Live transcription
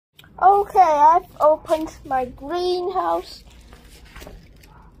Okay, I've opened my greenhouse.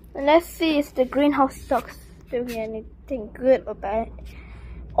 And let's see if the greenhouse socks doing anything good about it.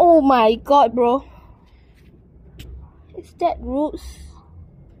 Oh my god, bro. Is that roots?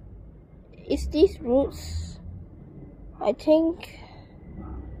 Is these roots? I think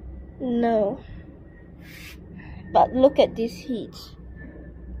no. But look at this heat.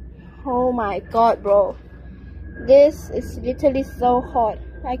 Oh my god, bro. This is literally so hot.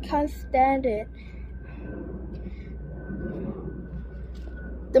 I can't stand it.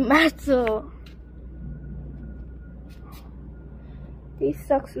 The metal. These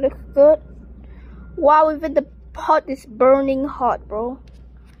socks look good. Wow, even the pot is burning hot, bro.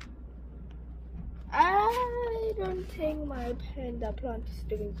 I don't think my panda plant is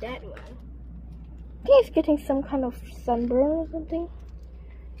doing that well. I think it's getting some kind of sunburn or something.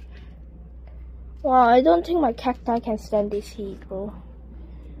 Wow, I don't think my cacti can stand this heat, bro.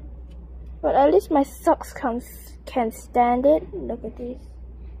 But at least my socks can stand it. Look at this.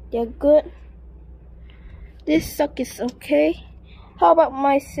 They're good. This sock is okay. How about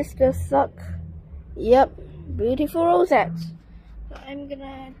my sister's sock? Yep, beautiful rosettes. So I'm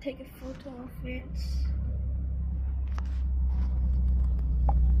gonna take a photo of it.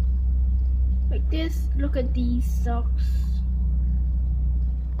 Like this. Look at these socks.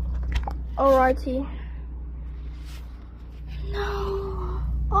 Alrighty. No.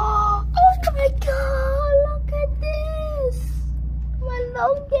 Oh my god, look at this. My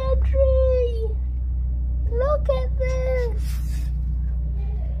longan tree. Look at this.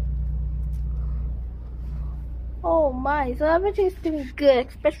 Oh my, so everything is doing good,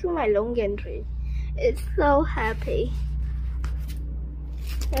 especially my longan tree. It's so happy.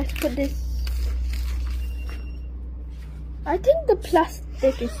 Let's put this. I think the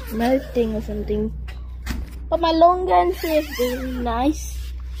plastic is melting or something. But my longan tree is doing nice.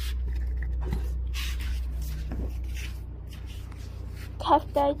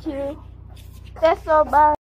 Cacti too. That's all, bye.